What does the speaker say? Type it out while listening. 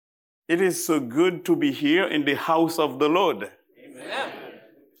It is so good to be here in the house of the Lord. Amen.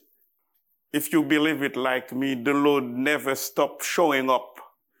 If you believe it like me, the Lord never stops showing up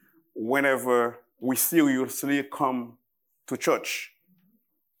whenever we seriously come to church.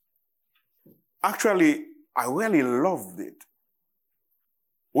 Actually, I really loved it.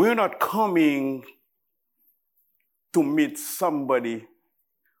 We're not coming to meet somebody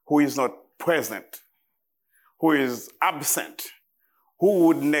who is not present, who is absent, who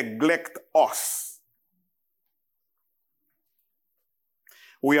would neglect us.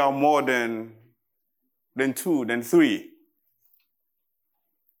 We are more than two, than three.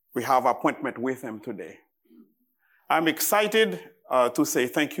 We have appointment with him today. I'm excited to say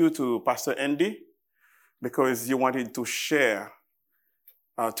thank you to Pastor Andy because you wanted to share,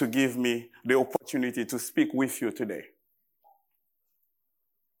 to give me the opportunity to speak with you today.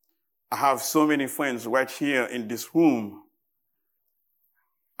 I have so many friends right here in this room.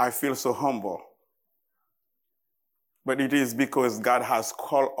 I feel so humble. But it is because God has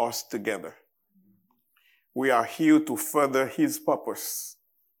called us together. We are here to further his purpose.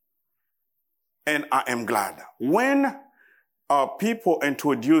 And I am glad. When people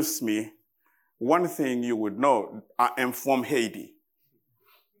introduce me, one thing you would know, I am from Haiti.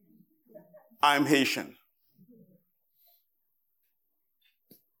 I'm Haitian.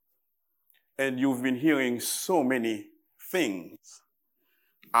 And you've been hearing so many things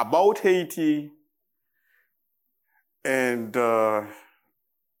about Haiti, and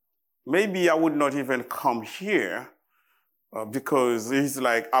maybe I would not even come here because it's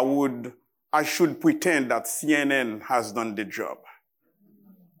like I should pretend that CNN has done the job.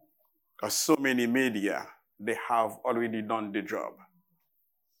 So many media, they have already done the job.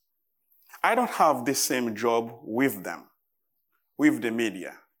 I don't have the same job with them, with the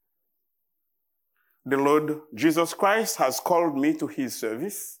media. The Lord Jesus Christ has called me to his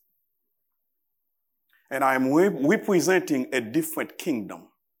service, and I'm representing a different kingdom.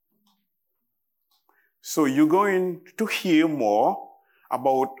 So you're going to hear more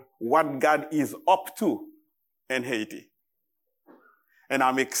about what God is up to in Haiti. And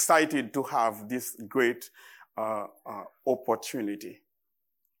I'm excited to have this great opportunity.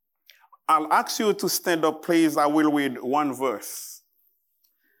 I'll ask you to stand up, please. I will read one verse.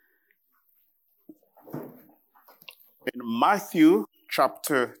 In Matthew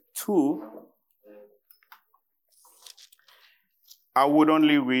chapter 2, I would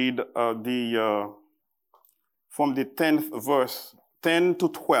only read from the 10th verse, 10 to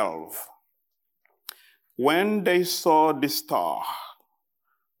 12. When they saw the star,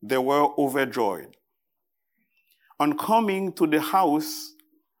 they were overjoyed. On coming to the house,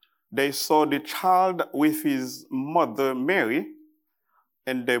 they saw the child with his mother Mary,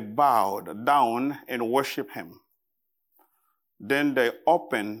 and they bowed down and worshiped him. Then they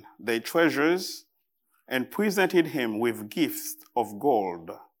opened their treasures and presented him with gifts of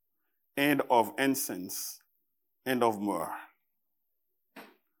gold and of incense and of myrrh.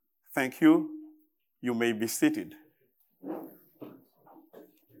 Thank you. You may be seated.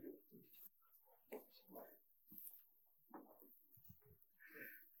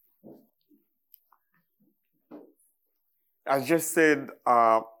 As just said,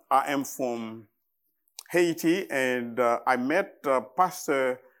 I am from Haiti, and I met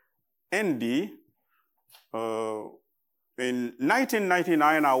Pastor Andy. In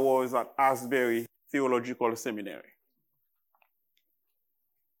 1999, I was at Asbury Theological Seminary.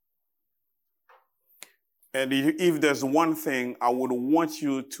 And if there's one thing I would want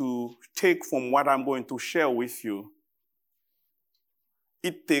you to take from what I'm going to share with you,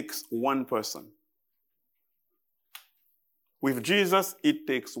 it takes one person. With Jesus, it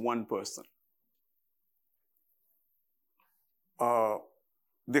takes one person.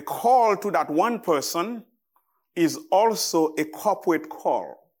 The call to that one person is also a corporate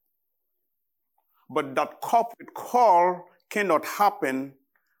call. But that corporate call cannot happen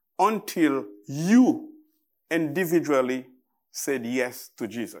until you individually said yes to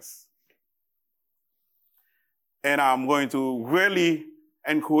Jesus. And I'm going to really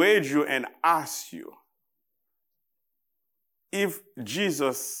encourage you and ask you if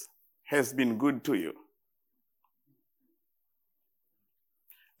Jesus has been good to you.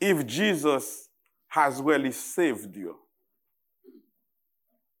 If Jesus has really saved you.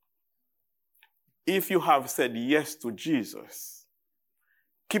 If you have said yes to Jesus,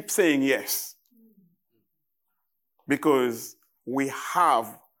 keep saying yes. Because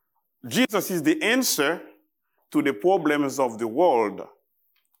Jesus is the answer to the problems of the world.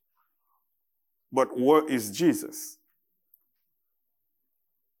 But where is Jesus?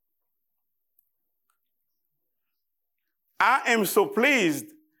 I am so pleased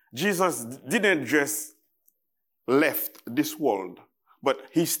Jesus didn't just left this world, but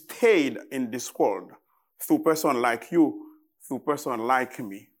he stayed in this world through a person like you, through a person like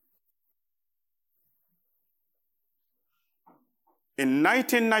me. In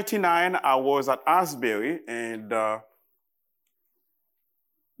 1999, I was at Asbury, and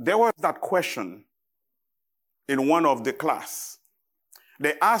there was that question in one of the class.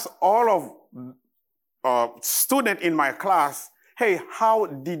 They asked all of students in my class, hey, how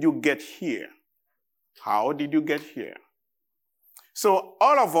did you get here? How did you get here? So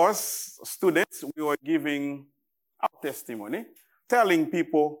all of us students, we were giving our testimony, telling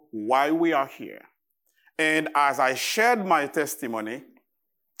people why we are here. And as I shared my testimony,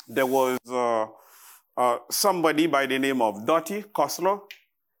 there was somebody by the name of Dottie Koslow.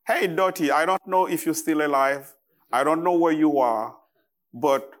 Hey, Dottie, I don't know if you're still alive. I don't know where you are,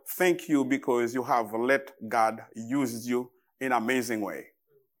 but thank you because you have let God use you in an amazing way.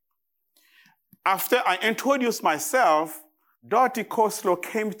 After I introduced myself, Dottie Koslow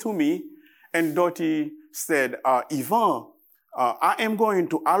came to me, and Dottie said, Yvan, I am going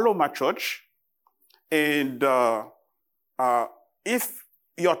to Aloma Church, and if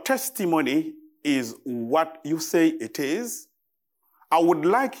your testimony is what you say it is, I would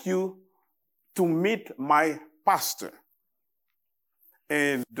like you to meet my pastor.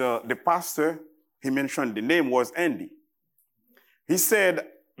 And the pastor, he mentioned the name was Andy. He said,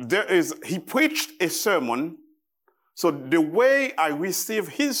 he preached a sermon, so the way I received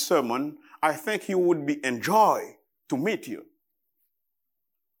his sermon, I think he would be enjoy to meet you.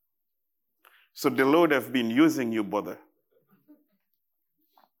 So the Lord has been using you, brother.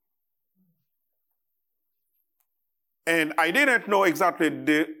 And I didn't know exactly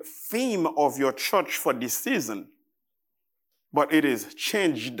the theme of your church for this season, but it is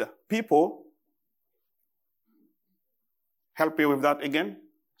changed people. Help me with that again.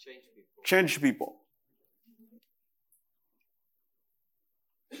 Change people. Change people.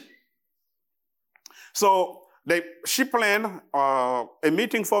 So she planned a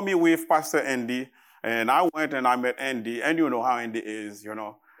meeting for me with Pastor Andy, and I went and I met Andy, and you know how Andy is, you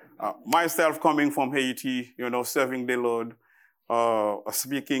know. Myself coming from Haiti, you know, serving the Lord,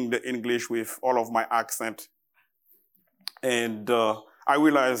 speaking the English with all of my accent. And I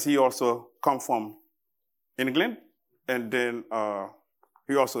realized he also come from England, and then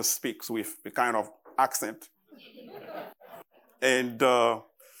he also speaks with a kind of accent. And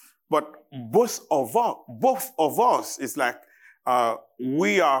but both of us is like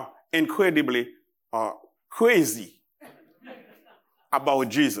we are incredibly crazy about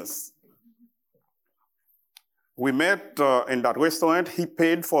Jesus. We met in that restaurant. He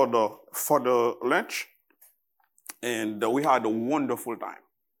paid for the lunch, and we had a wonderful time.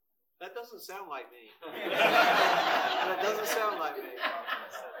 That doesn't sound like me. That doesn't sound like me.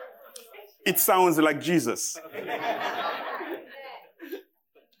 It sounds like Jesus.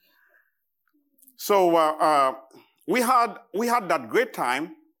 So we had that great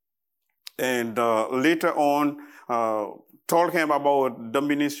time, and later on told him about the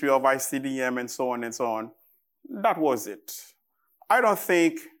ministry of ICDM and so on and so on. That was it. I don't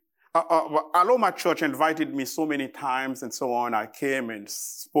think Aloma Church invited me so many times and so on. I came and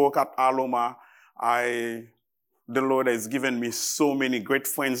spoke at Aloma. The Lord has given me so many great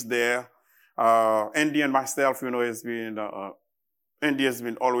friends there. Andy and myself, you know, Andy has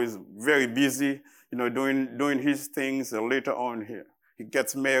been always very busy, you know, doing his things. Later on, he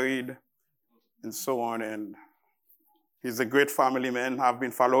gets married and so on. And he's a great family man. I've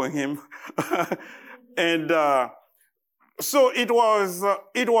been following him. And so it was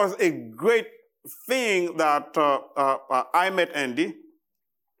a great thing that I met Andy.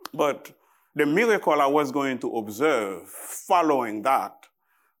 But the miracle I was going to observe following that,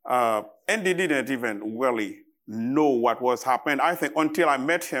 Andy didn't even really know what was happening, I think, until I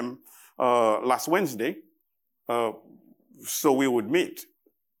met him last Wednesday. So we would meet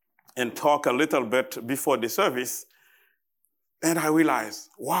and talk a little bit before the service. And I realized,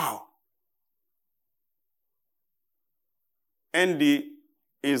 wow, Andy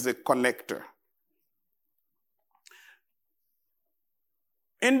is a connector.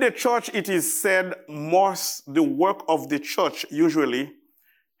 In the church, it is said the work of the church usually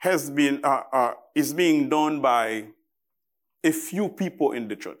is being done by a few people in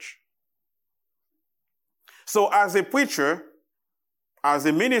the church. So as a preacher, as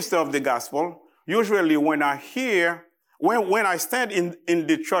a minister of the gospel, usually when I stand in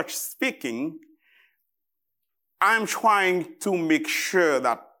the church speaking, I'm trying to make sure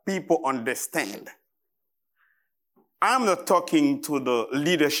that people understand. I'm not talking to the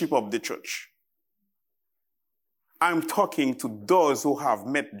leadership of the church. I'm talking to those who have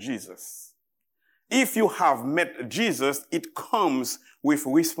met Jesus. If you have met Jesus, it comes with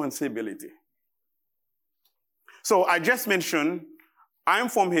responsibility. So I just mentioned, I'm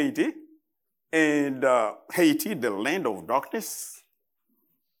from Haiti, and Haiti, the land of darkness.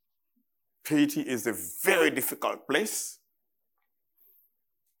 Haiti is a very difficult place.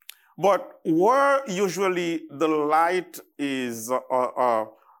 But where usually the light is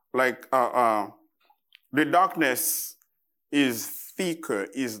the darkness is thicker,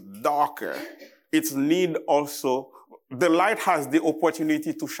 is darker, it's need also, the light has the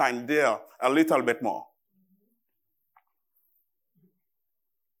opportunity to shine there a little bit more.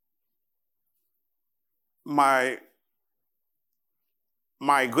 My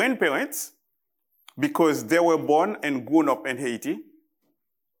grandparents, because they were born and grown up in Haiti,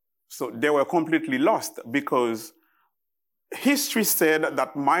 so they were completely lost because history said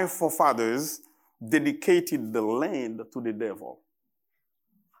that my forefathers dedicated the land to the devil.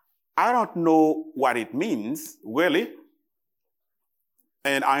 I don't know what it means, really,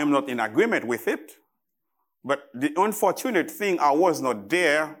 and I am not in agreement with it, but the unfortunate thing, I was not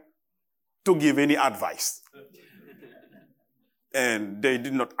there to give any advice. And they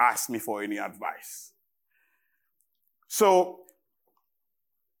did not ask me for any advice. So,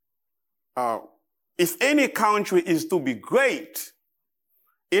 if any country is to be great,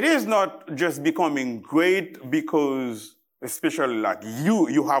 it is not just becoming great because, especially like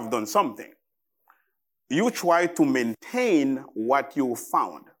you have done something. You try to maintain what you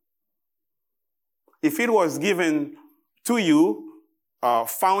found. If it was given to you,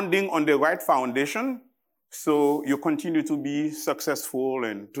 founding on the right foundation, so you continue to be successful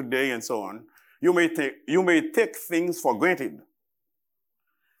and today and so on, you may take things for granted.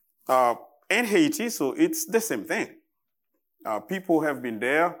 In Haiti, so it's the same thing. People have been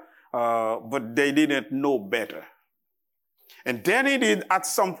there, but they didn't know better. And then it is at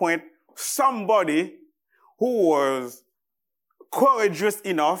some point, somebody who was courageous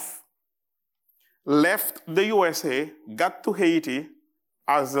enough left the USA, got to Haiti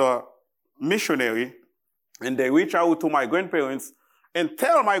as a missionary, and they reach out to my grandparents and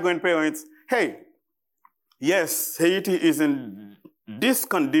tell my grandparents, hey, yes, Haiti is in this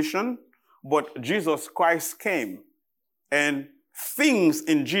condition, but Jesus Christ came, and things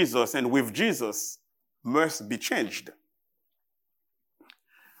in Jesus and with Jesus must be changed.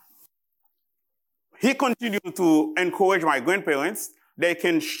 He continued to encourage my grandparents. They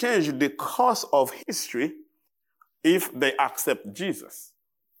can change the course of history if they accept Jesus.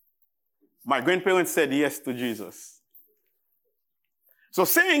 My grandparents said yes to Jesus. So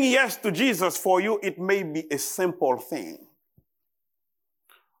saying yes to Jesus for you, it may be a simple thing.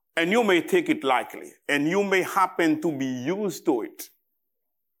 And you may take it lightly, and you may happen to be used to it.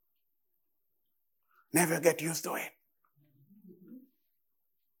 Never get used to it.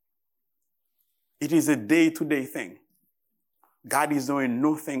 It is a day-to-day thing. God is doing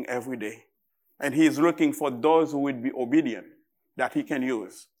new thing every day. And he is looking for those who would be obedient that he can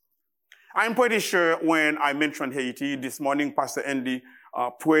use. I'm pretty sure when I mentioned Haiti this morning, Pastor Andy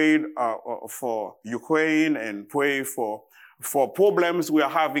prayed for Ukraine and prayed for problems we are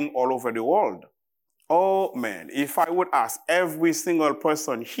having all over the world. Oh man, if I would ask every single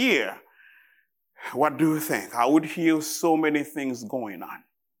person here, what do you think? I would hear so many things going on.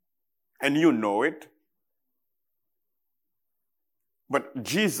 And you know it. But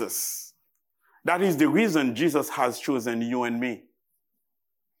Jesus, that is the reason Jesus has chosen you and me.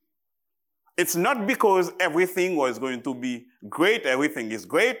 It's not because everything was going to be great, everything is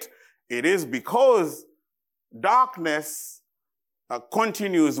great. It is because darkness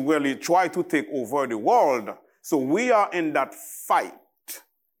continues really try to take over the world. So we are in that fight.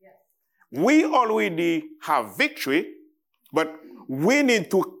 Yes. We already have victory, but we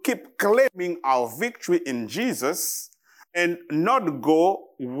need to keep claiming our victory in Jesus and not go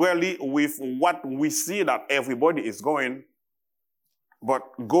really with what we see that everybody is going, but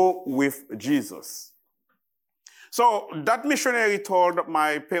go with Jesus. So that missionary told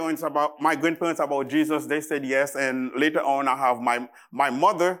my grandparents about Jesus. They said yes. And later on, I have my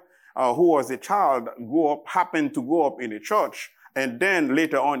mother, who was a child, happened to grow up in a church. And then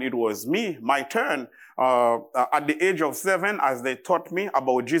later on, it was me, my turn. At the age of 7, as they taught me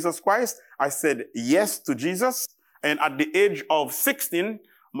about Jesus Christ, I said yes to Jesus. And at the age of 16,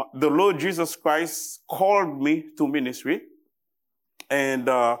 the Lord Jesus Christ called me to ministry. And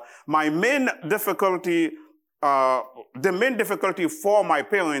my main difficulty, the main difficulty for my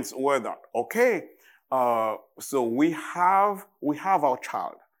parents were that, okay, so we have our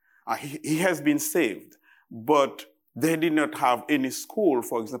child. He has been saved, but they did not have any school,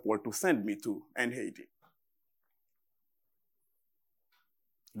 for example, to send me to in Haiti.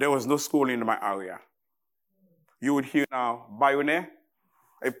 There was no school in my area. You would hear now Bayonne,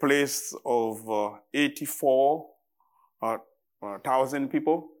 a place of 84,000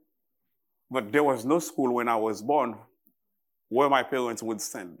 people. But there was no school when I was born where my parents would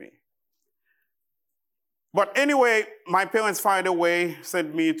send me. But anyway, my parents found a way,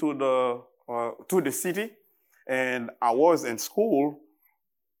 sent me to the city, and I was in school.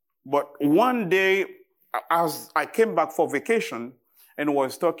 But one day, as I came back for vacation and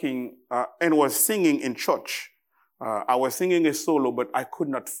was singing in church, I was singing a solo, but I could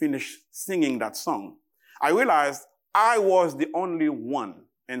not finish singing that song. I realized I was the only one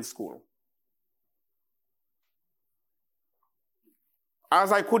in school.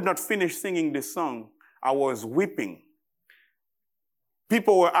 As I could not finish singing this song, I was weeping.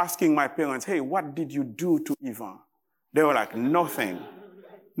 People were asking my parents, hey, what did you do to Ivan? They were like, nothing.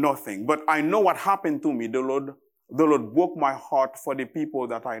 But I know what happened to me. The Lord broke my heart for the people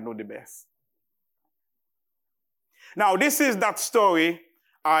that I know the best. Now, this is that story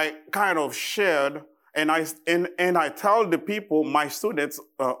I kind of shared, and I tell the people, my students,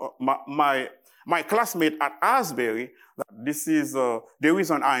 my classmate at Asbury, that this is the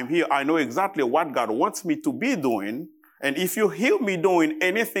reason I'm here. I know exactly what God wants me to be doing. And if you hear me doing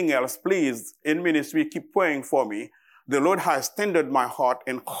anything else, please, in ministry, keep praying for me. The Lord has tended my heart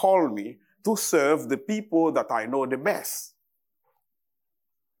and called me to serve the people that I know the best.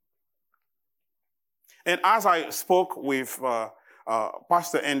 And as I spoke with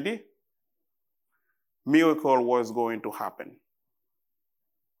Pastor Andy, miracle was going to happen.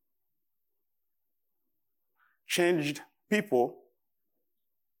 Changed people,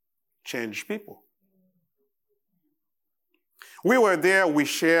 change people. We were there, we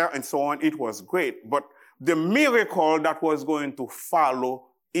shared, and so on. It was great. But the miracle that was going to follow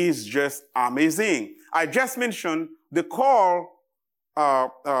is just amazing. I just mentioned the call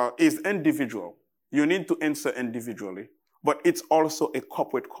is individual. You need to answer individually, but it's also a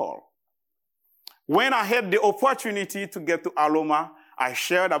corporate call. When I had the opportunity to get to Aloma, I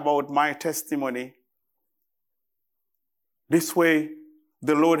shared about my testimony. This way,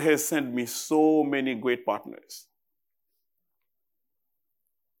 the Lord has sent me so many great partners.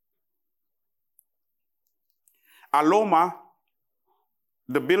 Aloma,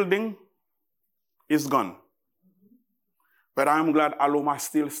 the building is gone. But I'm glad Aloma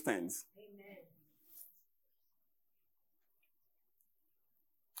still stands. Amen.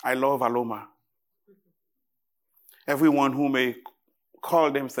 I love Aloma. Everyone who may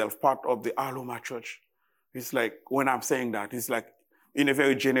call themselves part of the Aloma church, it's like, when I'm saying that, it's like, in a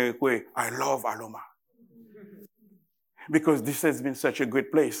very generic way, I love Aloma. Because this has been such a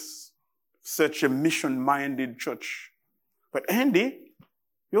great place, such a mission-minded church. But Andy,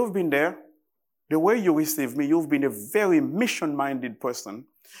 you've been there. The way you received me, you've been a very mission-minded person.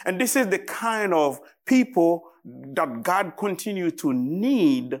 And this is the kind of people that God continues to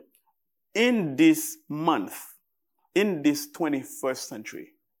need in this month, in this 21st century.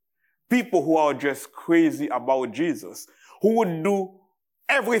 People who are just crazy about Jesus, who would do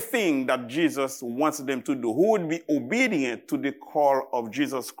everything that Jesus wants them to do, who would be obedient to the call of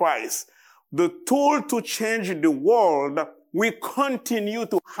Jesus Christ. The tool to change the world, we continue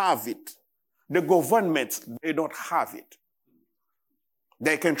to have it. The governments, they don't have it.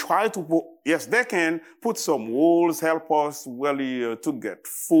 They can try to they can put some rules, help us really to get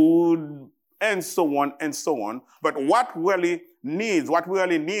food, and so on and so on. But what we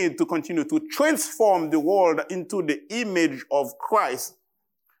really need to continue to transform the world into the image of Christ,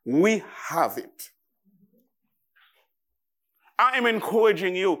 we have it. I am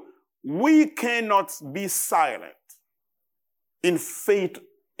encouraging you, we cannot be silent in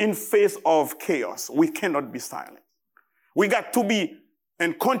face of chaos. We cannot be silent. We got to be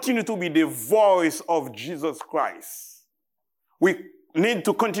and continue to be the voice of Jesus Christ. We need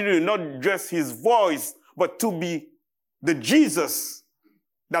to continue not just his voice, but to be the Jesus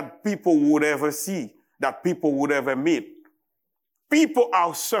that people would ever see, that people would ever meet. People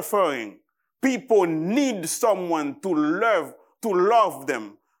are suffering. People need someone to love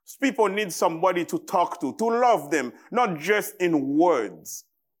them. People need somebody to talk to love them, not just in words.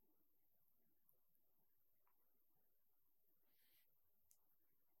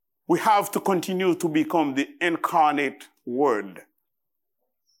 We have to continue to become the incarnate Word.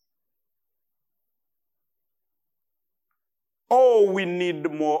 Oh, we need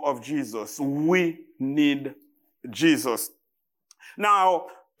more of Jesus. We need Jesus. Now,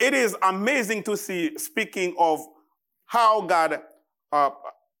 it is amazing to see, speaking of how God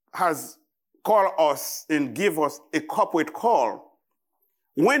has called us and give us a corporate call,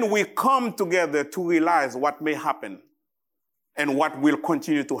 when we come together to realize what may happen. and what will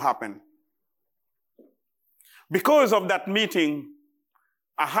continue to happen. Because of that meeting,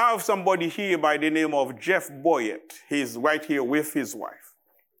 I have somebody here by the name of Jeff Boyett. He's right here with his wife.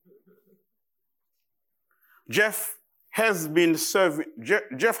 Jeff has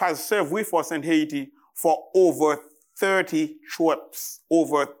served with us in Haiti for over 30 trips,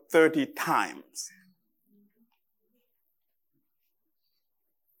 over 30 times.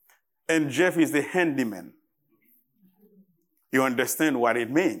 And Jeff is a handyman. You understand what it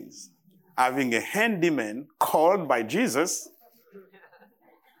means? Having a handyman called by Jesus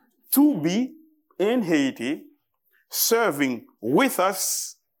to be in Haiti, serving with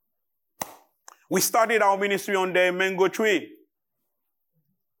us. We started our ministry under a mango tree.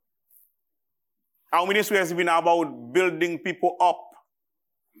 Our ministry has been about building people up.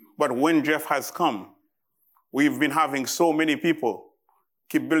 But when Jeff has come, we've been having so many people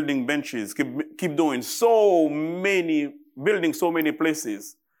keep building benches, keep doing so many, building so many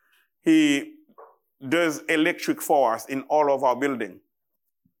places. He does electric for us in all of our building.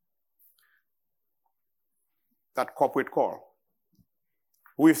 That corporate call.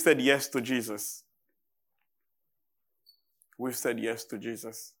 We've said yes to Jesus. We've said yes to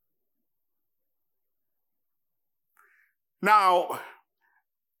Jesus. Now,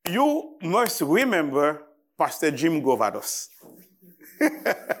 you must remember Pastor Jim Govados.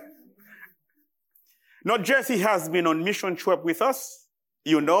 Not just he has been on mission trip with us,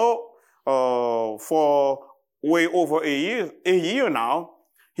 for way over a year now.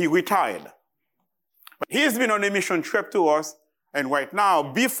 He retired. But he's been on a mission trip to us, and right now,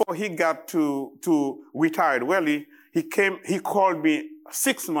 before he got to retire early, he called me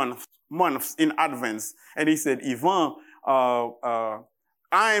 6 months in advance, and he said, Yvan,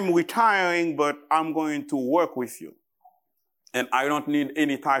 I'm retiring, but I'm going to work with you. And I don't need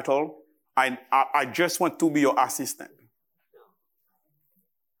any title. I just want to be your assistant.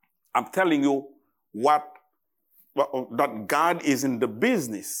 I'm telling you that God is in the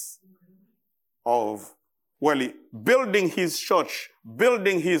business of, building his church,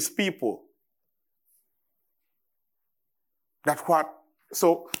 building his people.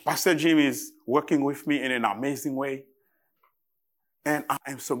 So Pastor Jim is working with me in an amazing way. And I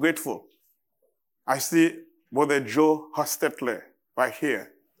am so grateful. I see Brother Joe Hostetler right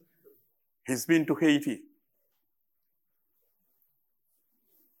here. He's been to Haiti.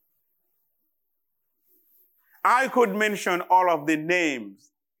 I could mention all of the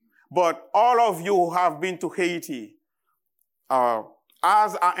names, but all of you who have been to Haiti, as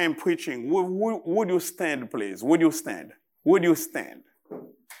I am preaching, would you stand, please? Would you stand? Would you stand?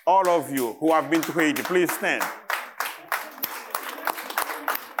 All of you who have been to Haiti, please stand.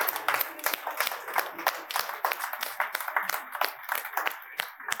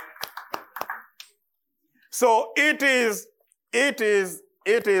 So it is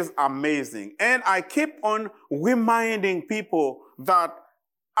amazing. And I keep on reminding people that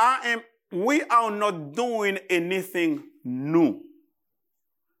we are not doing anything new.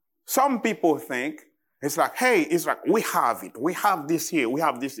 Some people think it's like, we have it. We have this here. We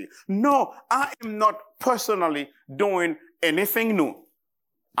have this here. No, I am not personally doing anything new.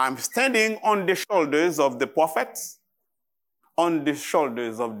 I'm standing on the shoulders of the prophets, on the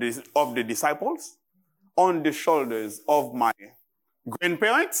shoulders of the disciples, on the shoulders of my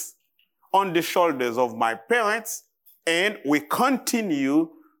grandparents, on the shoulders of my parents, and we continue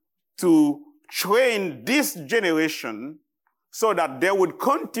to train this generation so that they would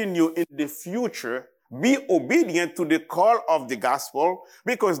continue in the future, be obedient to the call of the gospel,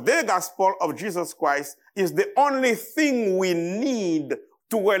 because the gospel of Jesus Christ is the only thing we need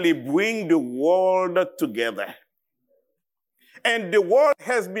to really bring the world together. And the world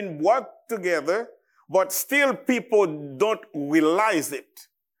has been brought together, but still people don't realize it.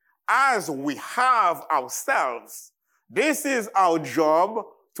 As we have ourselves, this is our job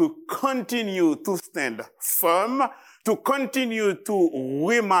to continue to stand firm, to continue to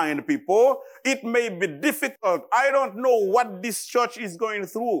remind people. It may be difficult. I don't know what this church is going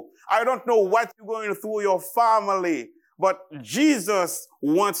through. I don't know what you're going through your family, but Jesus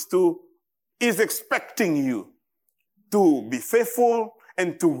is expecting you to be faithful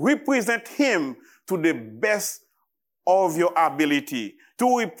and to represent him to the best of your ability,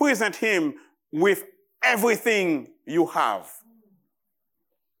 to represent him with everything you have.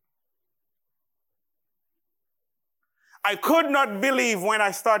 I could not believe when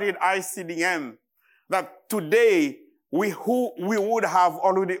I started ICDM that today we would have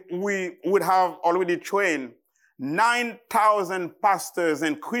already trained 9,000 pastors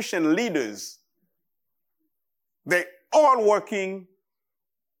and Christian leaders. They're all working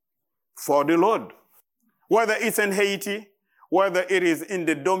for the Lord. Whether it's in Haiti, whether it is in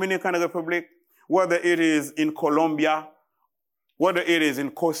the Dominican Republic, whether it is in Colombia, whether it is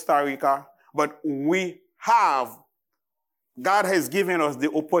in Costa Rica, but God has given us the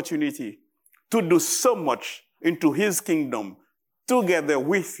opportunity to do so much into his kingdom together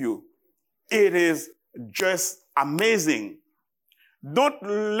with you. It is just amazing. Don't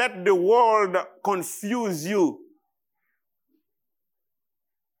let the world confuse you.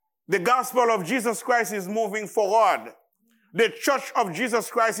 The gospel of Jesus Christ is moving forward. The church of Jesus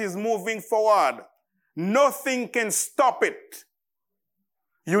Christ is moving forward. Nothing can stop it.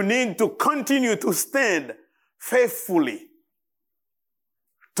 You need to continue to stand faithfully.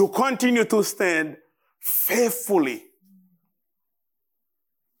 To continue to stand faithfully.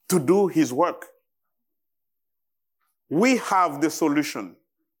 To do his work. We have the solution.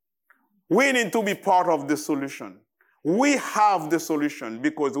 We need to be part of the solution. We have the solution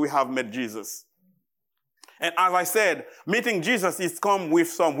because we have met Jesus. And as I said, meeting Jesus is come with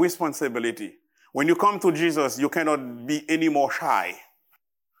some responsibility. When you come to Jesus, you cannot be any more shy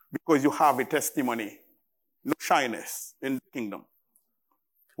because you have a testimony. No shyness in the kingdom.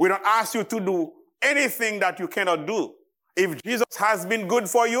 We don't ask you to do anything that you cannot do. If Jesus has been good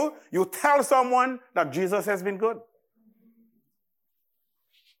for you, you tell someone that Jesus has been good.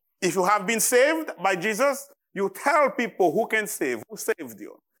 If you have been saved by Jesus, you tell people who can save, who saved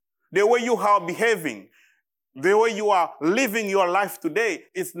you. The way you are behaving, the way you are living your life today,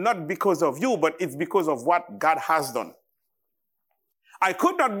 it's not because of you, but it's because of what God has done. I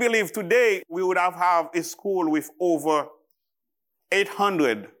could not believe today we would have a school with over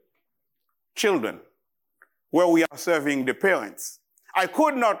 800 children where we are serving the parents. I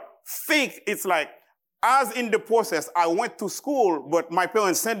could not think it's like, as in the process, I went to school, but my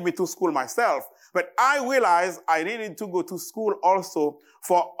parents sent me to school myself. But I realized I needed to go to school also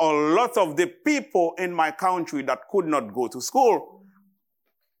for a lot of the people in my country that could not go to school.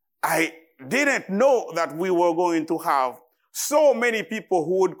 I didn't know that we were going to have so many people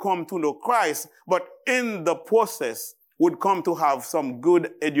who would come to know Christ, but in the process would come to have some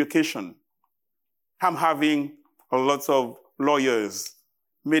good education. I'm having lots of lawyers,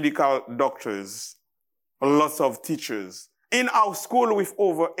 medical doctors, lots of teachers. In our school with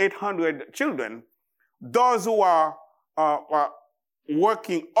over 800 children, those who are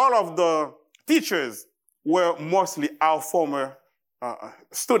working, all of the teachers were mostly our former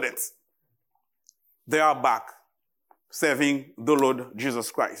students. They are back serving the Lord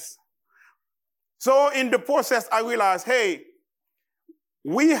Jesus Christ. So in the process, I realized, hey,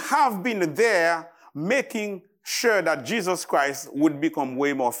 we have been there making sure that Jesus Christ would become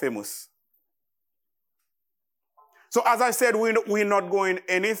way more famous. So as I said, we're not going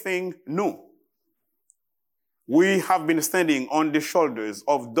anything new. We have been standing on the shoulders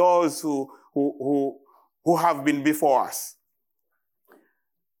of those who have been before us.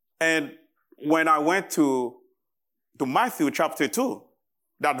 And when I went to Matthew chapter 2,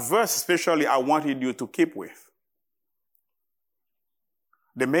 that verse especially I wanted you to keep with.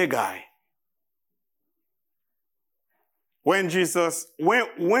 The Magi. When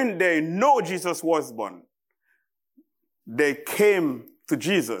they know Jesus was born, they came to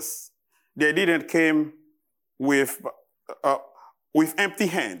Jesus. They didn't came with empty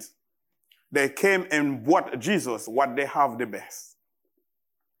hands. They came and bought Jesus what they have the best.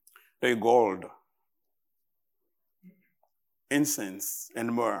 The gold, incense,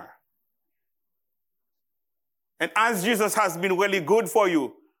 and myrrh. And as Jesus has been really good for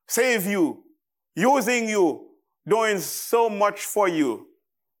you, save you, using you, doing so much for you,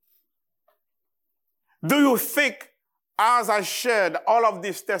 do you think, as I shared all of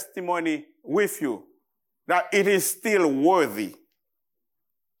this testimony with you, that it is still worthy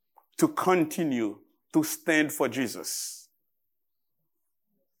to continue to stand for Jesus?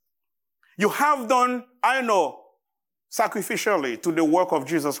 You have done, I know, sacrificially to the work of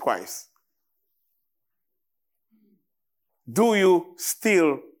Jesus Christ. Do you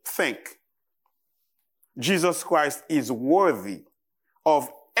still think Jesus Christ is worthy of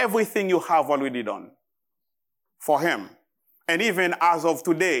everything you have already done for him? And even as of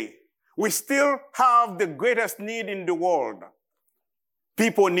today, we still have the greatest need in the world.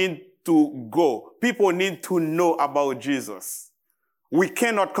 People need to go. People need to know about Jesus. We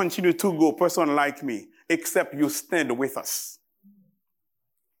cannot continue to go, person like me, except you stand with us.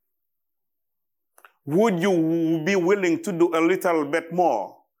 Would you be willing to do a little bit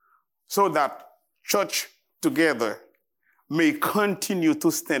more so that church together may continue to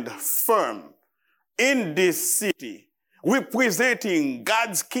stand firm in this city, representing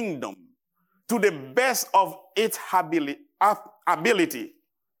God's kingdom to the best of its ability?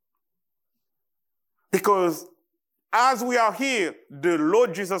 Because as we are here, the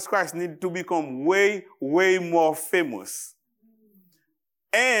Lord Jesus Christ needs to become way, way more famous.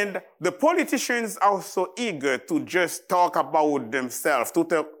 And the politicians are so eager to just talk about themselves,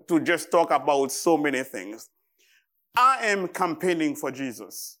 to just talk about so many things. I am campaigning for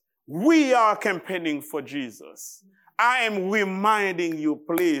Jesus. We are campaigning for Jesus. I am reminding you,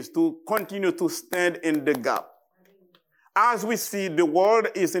 please, to continue to stand in the gap. As we see, the world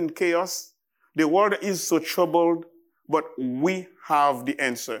is in chaos. The world is so troubled, but we have the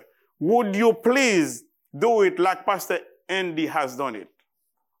answer. Would you please do it like Pastor Andy has done it?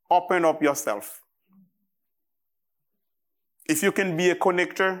 Open up yourself. If you can be a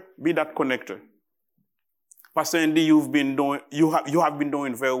connector, be that connector. Pastor Andy, you have been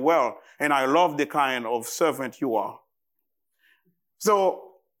doing very well, and I love the kind of servant you are.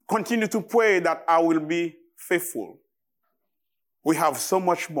 So continue to pray that I will be faithful. We have so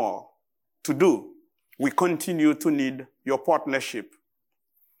much more to do. We continue to need your partnership.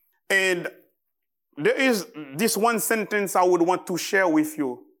 And there is this one sentence I would want to share with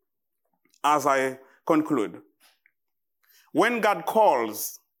you as I conclude. When God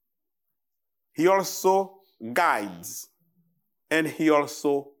calls, he also guides and he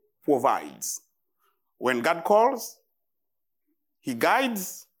also provides. When God calls, he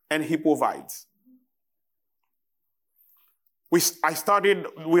guides and he provides. I started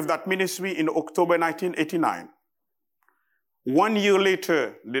with that ministry in October 1989. 1 year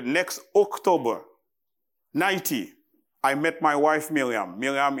later, the next October 90, I met my wife, Miriam.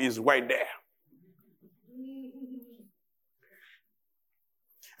 Miriam is right there.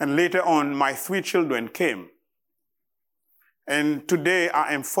 And later on, my 3 children came. And today,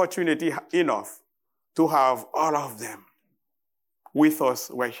 I am fortunate enough to have all of them with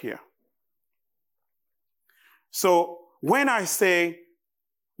us right here. So when I say,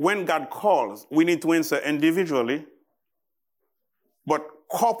 when God calls, we need to answer individually, but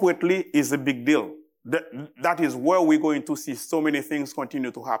corporately is a big deal. That is where we're going to see so many things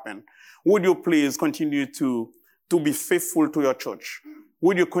continue to happen. Would you please continue to be faithful to your church?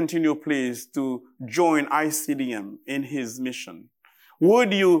 Would you continue, please, to join ICDM in his mission?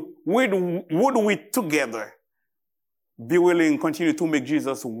 Would we together be willing to continue to make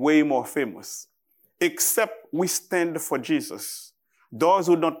Jesus way more famous? Except we stand for Jesus. Those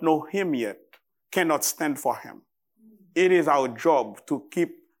who don't know him yet cannot stand for him. It is our job to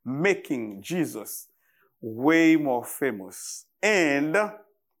keep making Jesus way more famous. And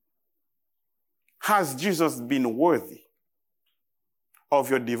has Jesus been worthy of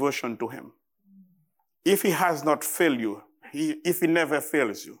your devotion to him? If he has not failed you, if he never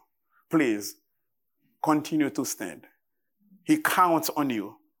fails you, please continue to stand. He counts on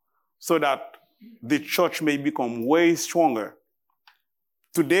you so that the church may become way stronger.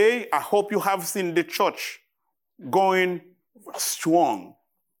 Today, I hope you have seen the church going strong.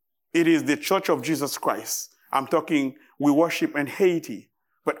 It is the Church of Jesus Christ. I'm talking, we worship in Haiti,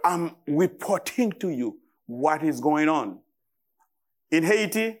 but I'm reporting to you what is going on. In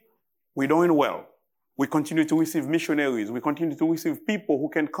Haiti, we're doing well. We continue to receive missionaries. We continue to receive people who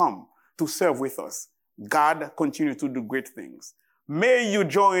can come to serve with us. God continue to do great things. May you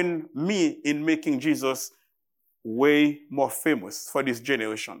join me in making Jesus way more famous for this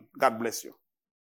generation. God bless you.